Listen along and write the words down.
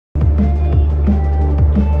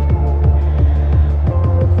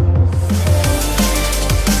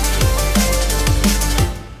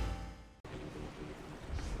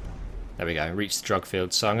go, reach the drug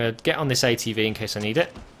field. So I'm going to get on this ATV in case I need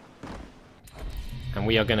it. And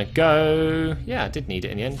we are going to go... Yeah, I did need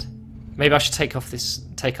it in the end. Maybe I should take up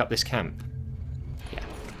this camp. Yeah,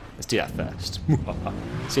 let's do that first.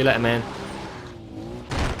 See you later, man.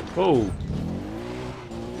 Oh.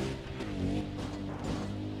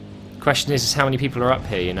 Question is how many people are up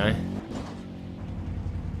here, you know?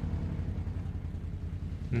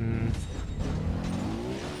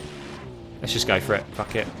 Let's just go for it.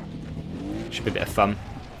 Fuck it. Should be a bit of fun.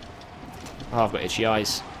 Oh, I've got itchy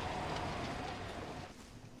eyes.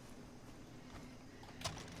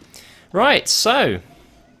 Right, so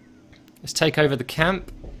let's take over the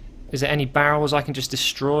camp. Is there any barrels I can just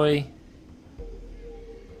destroy?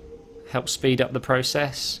 Help speed up the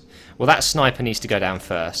process. Well, that sniper needs to go down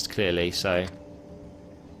first, clearly, so...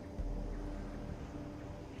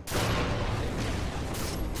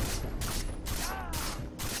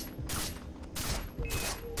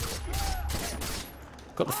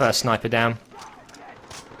 Got the first sniper down.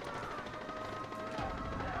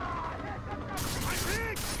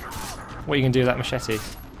 What are you going to do with that machete?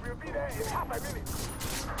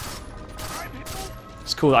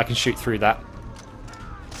 It's cool that I can shoot through that.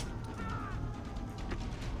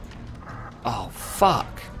 Oh,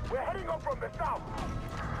 fuck.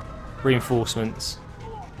 Reinforcements.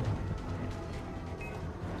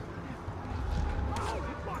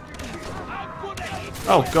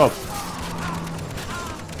 Oh, God.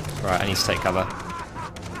 Right, I need to take cover.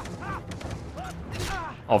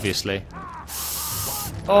 Obviously.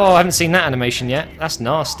 Oh, I haven't seen that animation yet. That's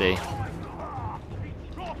nasty.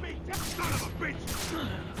 What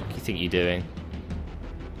do you think you're doing?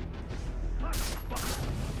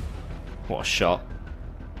 What a shot.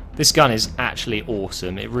 This gun is actually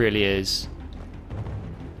awesome. It really is.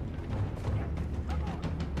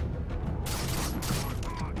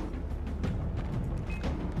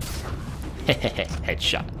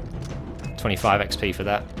 Headshot. 25 XP for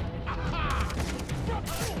that.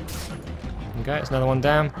 Okay, it's another one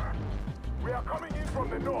down. We are coming in from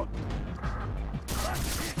the north.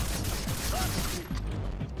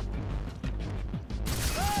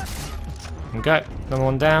 Okay, another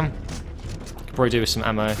one down. Could probably do with some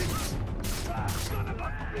ammo.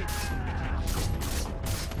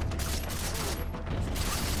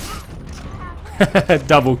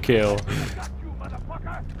 Double kill.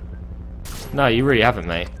 No, you really haven't,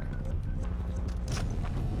 mate.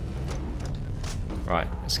 Right,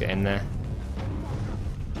 let's get in there.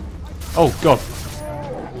 Oh, God.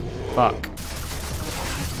 Fuck.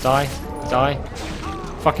 Die. Die.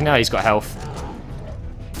 Fucking hell, he's got health.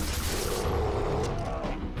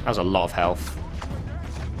 That was a lot of health.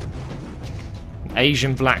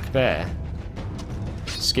 Asian black bear.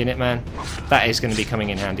 Skin it, man. That is going to be coming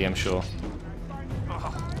in handy, I'm sure.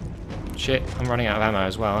 Shit, I'm running out of ammo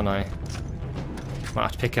as well, aren't I? Might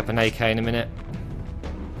have to pick up an AK in a minute.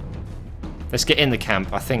 Let's get in the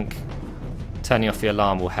camp. I think turning off the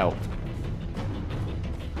alarm will help.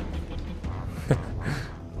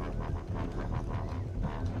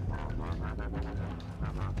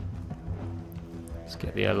 Let's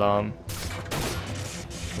get the alarm.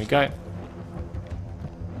 Here we go.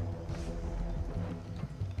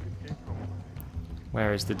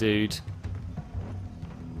 Where is the dude?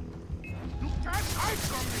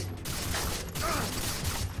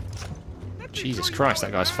 Jesus Christ,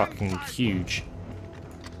 that guy's fucking huge.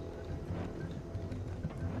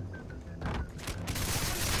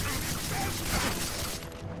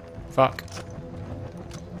 Fuck.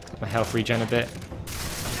 My health regen a bit.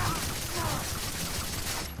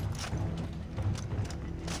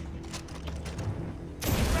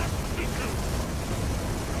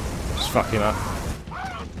 Just fuck him up.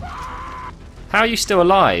 How are you still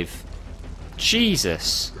alive?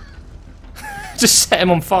 Jesus. Just set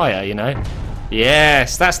him on fire, you know?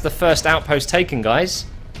 Yes, that's the first outpost taken, guys.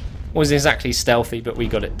 Wasn't exactly stealthy, but we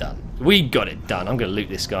got it done. We got it done. I'm going to loot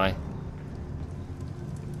this guy.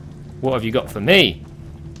 What have you got for me?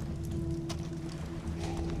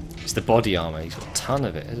 It's the body armor. He's got a ton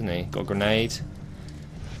of it, hasn't he? Got a grenade.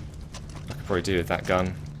 I could probably do with that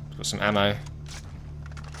gun. Got some ammo.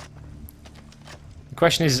 The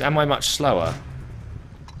question is am I much slower?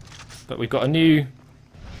 But we've got a new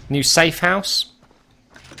safe house.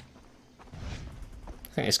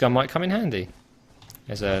 I think this gun might come in handy.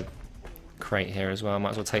 There's a crate here as well. I might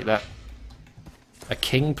as well take that. A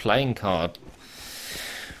king playing card.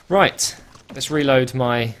 Right. Let's reload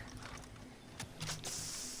my...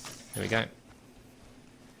 There we go.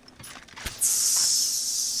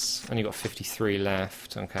 Only got 53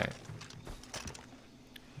 left. Okay.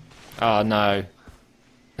 Oh, no.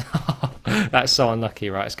 That's so unlucky.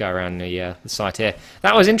 Right, let's go around the site here.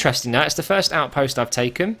 That was interesting. Now, it's the first outpost I've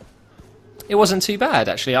taken. It wasn't too bad,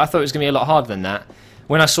 actually. I thought it was going to be a lot harder than that.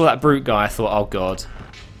 When I saw that brute guy, I thought, oh god.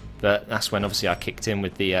 But that's when, obviously, I kicked him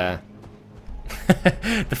with the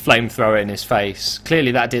the flamethrower in his face.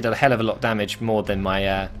 Clearly, that did a hell of a lot of damage, more than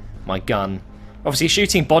my my gun. Obviously,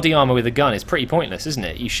 shooting body armor with a gun is pretty pointless, isn't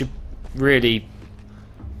it? You should really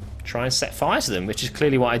try and set fire to them, which is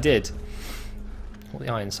clearly what I did. What the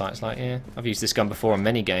iron sight's like, yeah. I've used this gun before on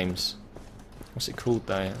many games. What's it called,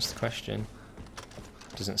 though? That's the question.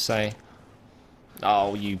 Doesn't say.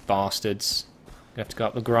 Oh, you bastards. Gonna have to go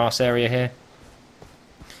up the grass area here.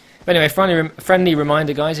 But anyway, friendly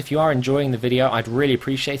reminder, guys, if you are enjoying the video, I'd really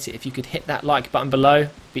appreciate it if you could hit that like button below.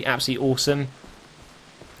 It'd be absolutely awesome.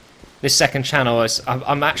 This second channel,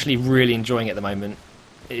 I'm actually really enjoying it at the moment.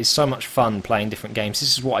 It is so much fun playing different games.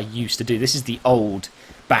 This is what I used to do. This is the old,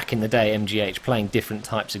 back in the day, MGH, playing different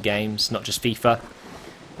types of games, not just FIFA.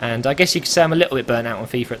 And I guess you could say I'm a little bit burnt out on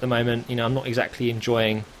FIFA at the moment. You know, I'm not exactly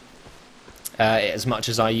enjoying it as much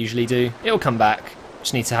as I usually do. It'll come back.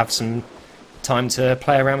 Just need to have some time to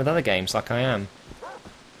play around with other games like I am.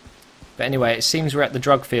 But anyway, it seems we're at the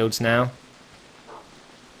drug fields now.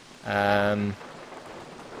 Well,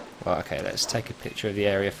 okay, let's take a picture of the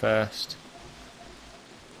area first.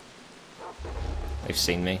 They've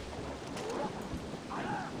seen me.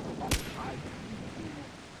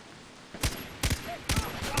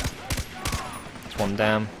 There's one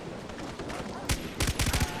down.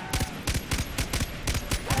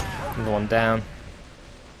 Another one down.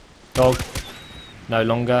 Dog. No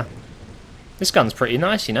longer. This gun's pretty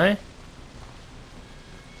nice, you know.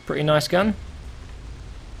 Pretty nice gun.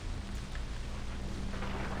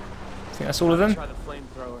 I think that's all of them. Try the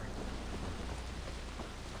flamethrower.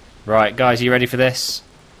 Right, guys, are you ready for this?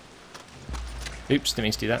 Oops, didn't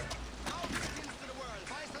mean to do that.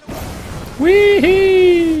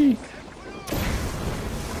 Wee-hee!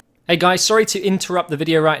 Hey guys, sorry to interrupt the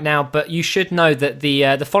video right now, but you should know that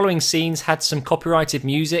the following scenes had some copyrighted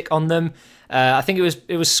music on them. I think it was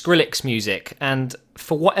Skrillex music, and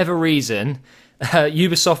for whatever reason,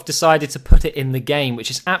 Ubisoft decided to put it in the game, which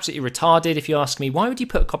is absolutely retarded if you ask me. Why would you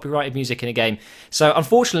put copyrighted music in a game? So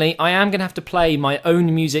unfortunately, I am going to have to play my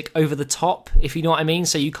own music over the top, if you know what I mean,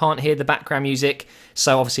 so you can't hear the background music.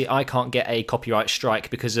 So obviously I can't get a copyright strike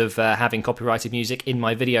because of having copyrighted music in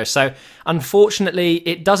my video. So unfortunately,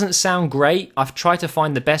 it doesn't sound great. I've tried to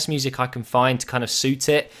find the best music I can find to kind of suit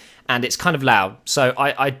it, and it's kind of loud. So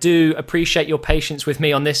I do appreciate your patience with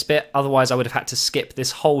me on this bit, otherwise I would have had to skip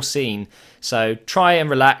this whole scene. So try and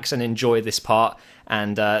relax and enjoy this part,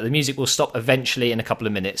 and the music will stop eventually in a couple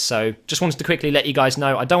of minutes. So just wanted to quickly let you guys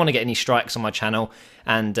know I don't want to get any strikes on my channel,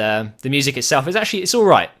 and the music itself is actually, it's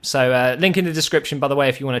alright. So link in the description, by the way,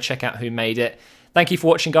 if you want to check out who made it. Thank you for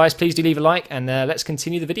watching, guys. Please do leave a like, and let's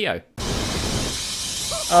continue the video.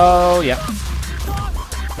 Oh yeah,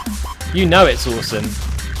 you know it's awesome.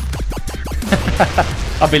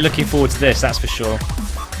 I'll be looking forward to this, that's for sure.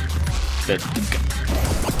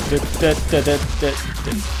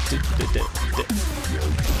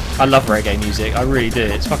 I love reggae music, I really do,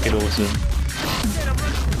 it's fucking awesome.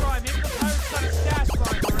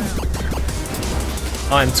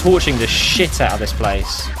 I'm torching the shit out of this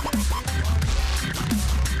place.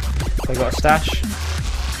 They got a stash?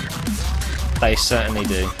 They certainly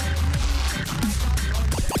do.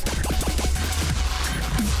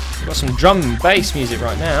 Got some drum and bass music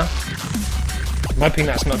right now. I'm hoping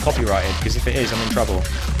that's not copyrighted, because if it is, I'm in trouble.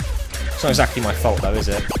 It's not exactly my fault though, is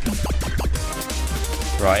it?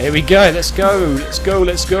 Right, here we go, let's go, let's go,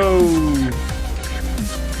 let's go!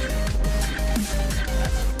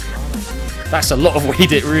 That's a lot of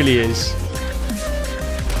weed, it really is.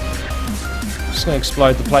 Just gonna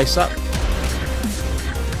explode the place up.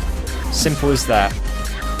 Simple as that.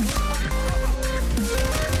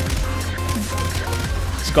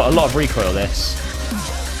 It's got a lot of recoil, this.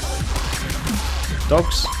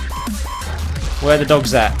 Dogs? Where are the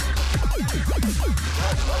dogs at?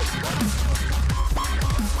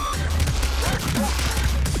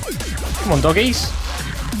 Come on, doggies.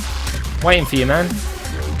 Waiting for you, man.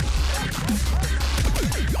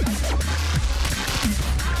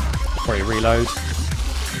 Probably reload.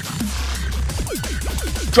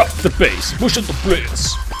 Drop the bass, push up the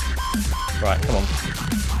blitz. Right, come on.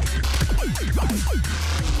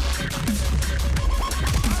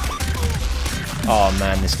 Oh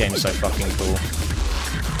man, this game is so fucking cool.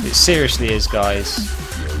 It seriously is, guys.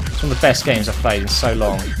 It's one of the best games I've played in so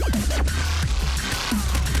long.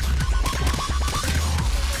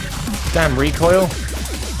 Damn recoil.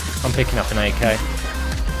 I'm picking up an AK.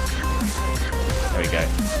 There we go.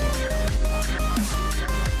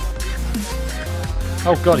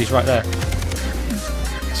 Oh god, he's right there.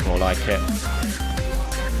 It's more like it.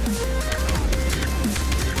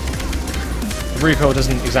 The recoil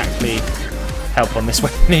doesn't exactly help on this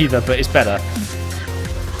weapon either, but it's better.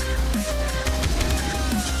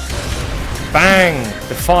 Bang!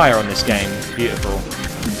 The fire on this game, beautiful.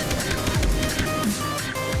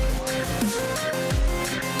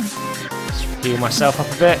 Let's heal myself up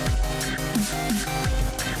a bit.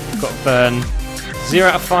 Got to burn 0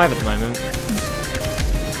 out of 5 at the moment.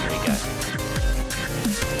 There we go.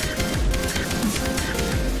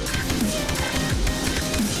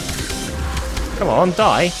 Come on,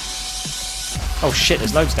 die. Oh shit,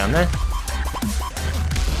 there's loads down there.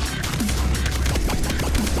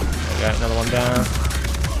 There we go, another one down.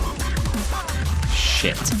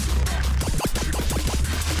 Shit.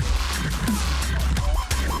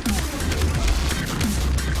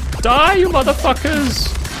 Die, you motherfuckers!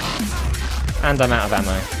 And I'm out of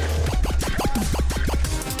ammo.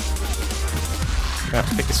 I have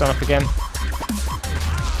to pick this one up again.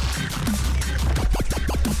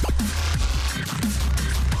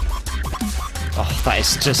 Oh, that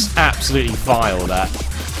is just absolutely vile, that.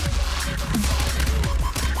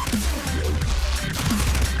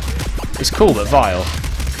 It's cool, but vile.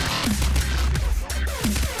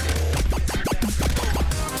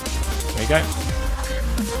 There we go.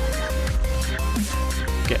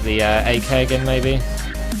 Get the AK again, maybe.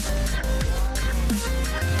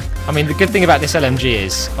 I mean, the good thing about this LMG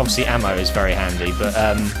is, obviously ammo is very handy, but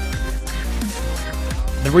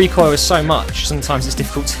the recoil is so much, sometimes it's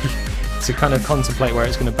difficult to kind of contemplate where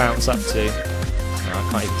it's going to bounce up to. Oh, I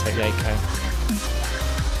can't even take the AK.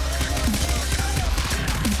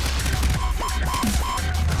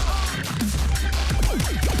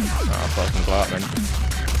 Oh, I thought I was going to blow up then.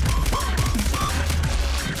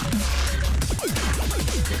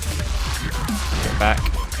 Back.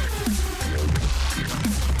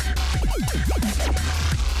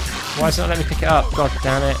 Why does it not let me pick it up? God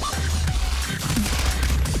damn it.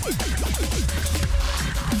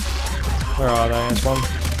 Where are they? There's one.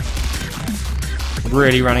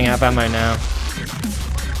 Really running out of ammo now.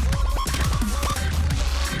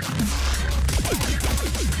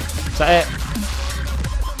 Is that it?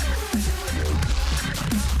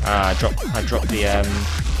 Ah, I dropped the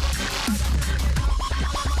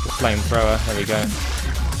flamethrower. There we go.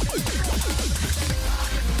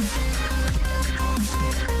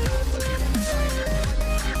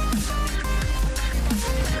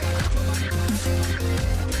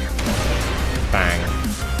 Bang.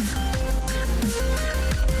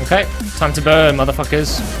 Okay, time to burn,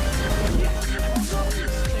 motherfuckers.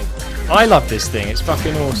 I love this thing. It's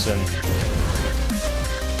fucking awesome.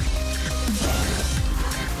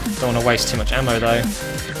 Don't want to waste too much ammo though.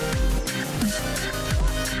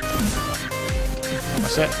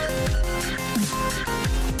 That's it.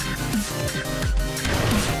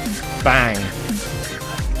 Bang.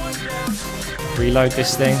 Reload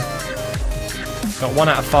this thing. Got 1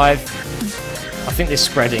 out of 5. I think this is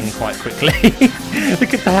spreading quite quickly.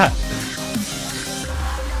 Look at that.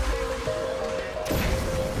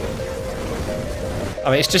 I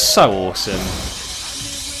mean, it's just so awesome.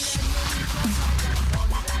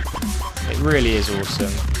 It really is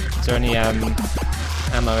awesome. Is there any ammo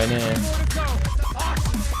in here?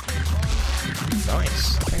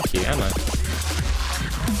 Nice. Thank you, ammo.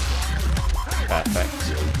 Perfect.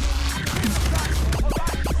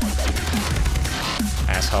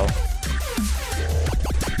 Asshole.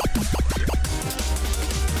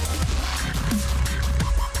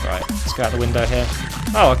 Right, let's go out the window here.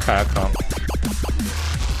 Oh, okay, I can't.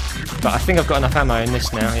 But I think I've got enough ammo in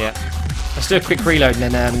this now, yeah. Let's do a quick reload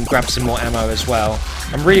and then grab some more ammo as well.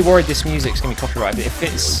 I'm really worried this music's going to be copyrighted, but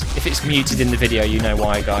if it's muted in the video, you know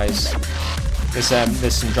why, guys. There's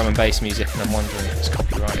some drum and bass music and I'm wondering if it's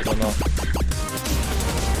copyrighted or not.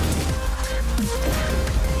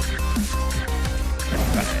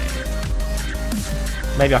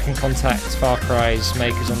 Maybe I can contact Far Cry's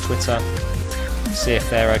makers on Twitter, see if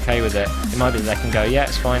they're okay with it. It might be that they can go, yeah,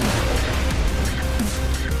 it's fine.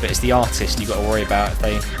 But it's the artist you've got to worry about if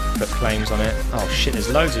they put claims on it. Oh shit, there's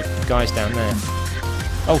loads of guys down there.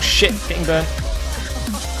 Oh shit, getting burnt.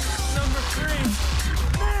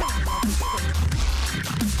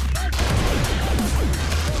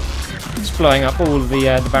 It's blowing up all of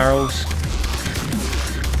the barrels.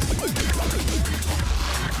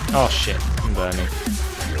 Oh shit, I'm burning.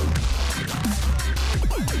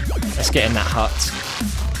 Let's get in that hut.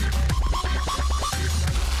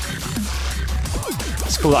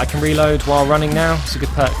 It's cool that I can reload while running now. It's a good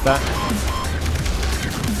perk, that.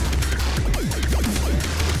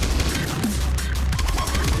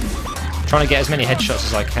 Trying to get as many headshots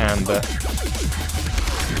as I can, but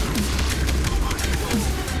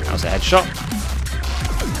was a headshot.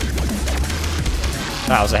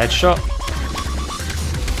 That was a headshot.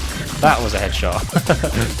 That was a headshot.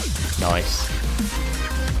 Nice.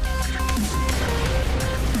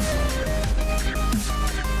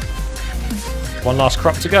 One last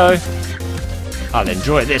crop to go. I'll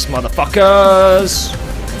enjoy this, motherfuckers!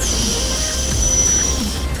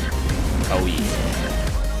 Oh yeah.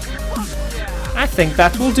 I think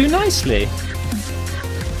that will do nicely.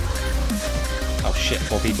 Oh shit,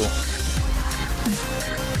 4 people.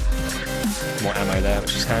 More ammo there,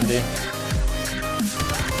 which is handy.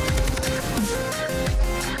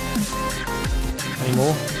 Any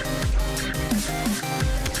more?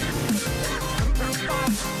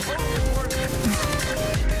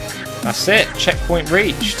 That's it, checkpoint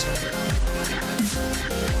reached.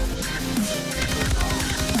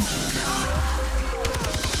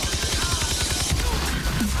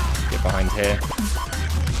 Get behind here.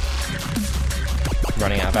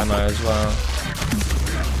 Running out of ammo as well.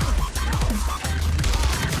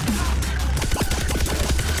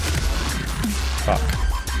 Fuck.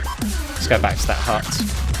 Let's go back to that hut.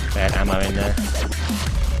 They had ammo in there.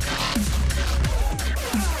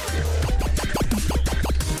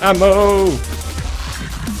 Ammo!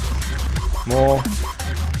 More.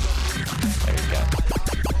 There we go.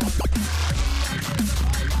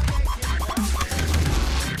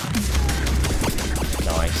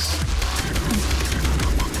 Nice.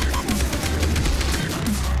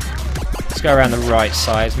 Let's go around the right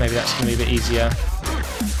side. Maybe that's going to be a bit easier.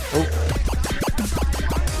 Oh.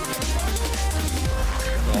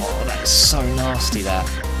 Oh, that is so nasty, that.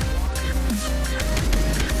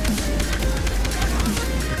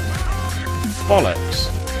 Bollocks.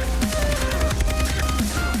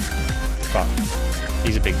 Fuck.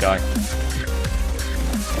 He's a big guy.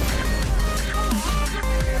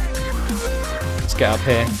 Let's get up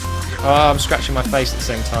here. Oh, I'm scratching my face at the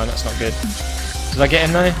same time. That's not good. Did I get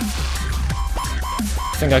him though?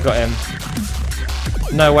 I think I got him.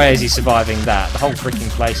 No way is he surviving that. The whole freaking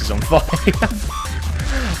place is on fire.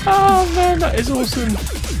 Oh man, that is awesome.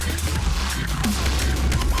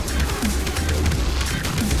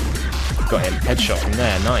 Got him. Headshot from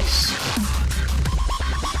there. Nice.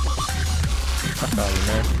 Fuck are you,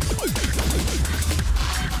 man?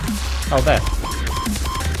 Oh, there.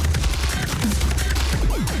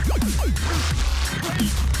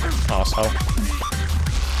 Arsehole.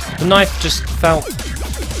 The knife just felt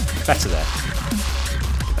better there.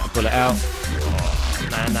 Get that bullet out. Oh,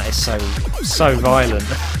 man, that is so violent.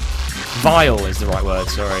 Vile is the right word,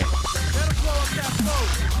 sorry.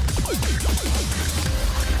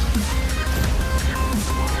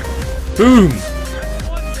 Boom!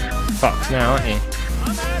 Fucked now, aren't you?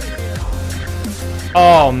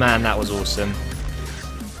 Oh man, that was awesome.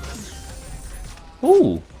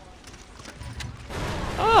 Ooh!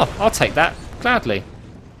 Oh, I'll take that, gladly.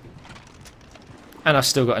 And I've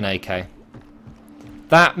still got an AK.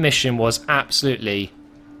 That mission was absolutely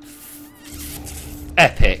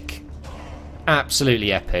epic.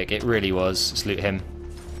 Absolutely epic, it really was. Let's loot him.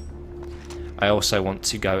 I also want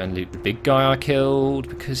to go and loot the big guy I killed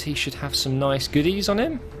because he should have some nice goodies on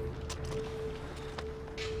him.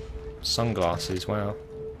 Sunglasses, wow.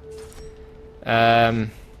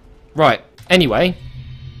 Right, anyway,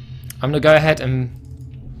 I'm going to go ahead and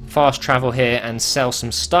fast travel here and sell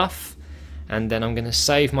some stuff, and then I'm going to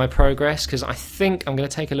save my progress because I think I'm going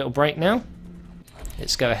to take a little break now.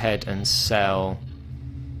 Let's go ahead and sell.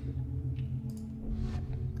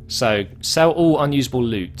 So, sell all unusable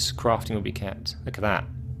loot. Crafting will be kept. Look at that.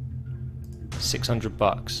 600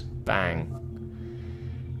 bucks. Bang.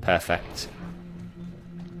 Perfect.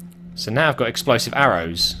 So now I've got explosive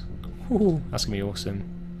arrows. Ooh, that's going to be awesome.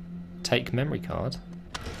 Take memory card.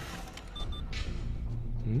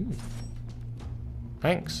 Ooh.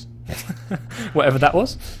 Thanks. Whatever that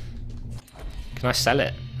was. Can I sell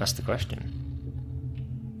it? That's the question.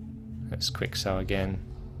 Let's quick sell again.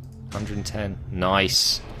 110.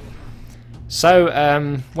 Nice. So,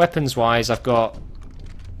 weapons-wise, I've got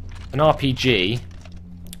an RPG.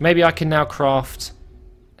 Maybe I can now craft.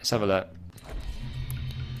 Let's have a look.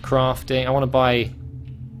 Crafting. I want to buy.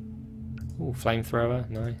 Ooh, flamethrower.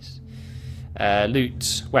 Nice.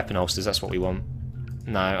 Loot. Weapon holsters. That's what we want.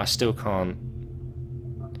 No, I still can't.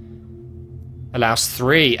 Allows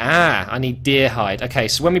 3. Ah, I need deer hide. Okay,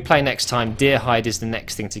 so when we play next time, deer hide is the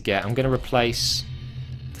next thing to get. I'm going to replace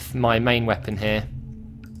my main weapon here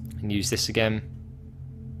and use this again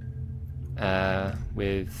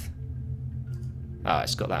with. Oh,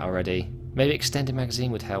 it's got that already. Maybe extended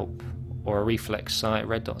magazine would help, or a reflex sight,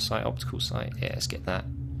 red dot sight, optical sight. Yeah, let's get that.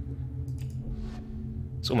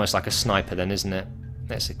 It's almost like a sniper then, isn't it?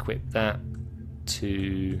 Let's equip that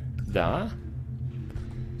to there.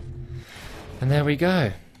 And there we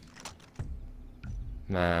go.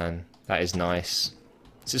 Man, that is nice.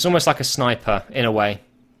 So it's almost like a sniper in a way.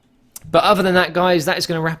 But other than that, guys, that is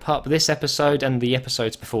going to wrap up this episode and the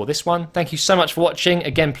episodes before this one. Thank you so much for watching.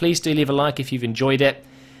 Again, please do leave a like if you've enjoyed it.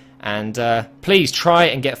 And please try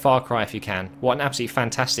and get Far Cry if you can. What an absolutely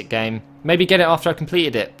fantastic game. Maybe get it after I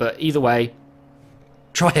completed it, but either way,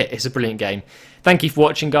 try it. It's a brilliant game. Thank you for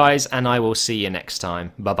watching, guys, and I will see you next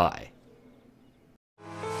time. Bye-bye.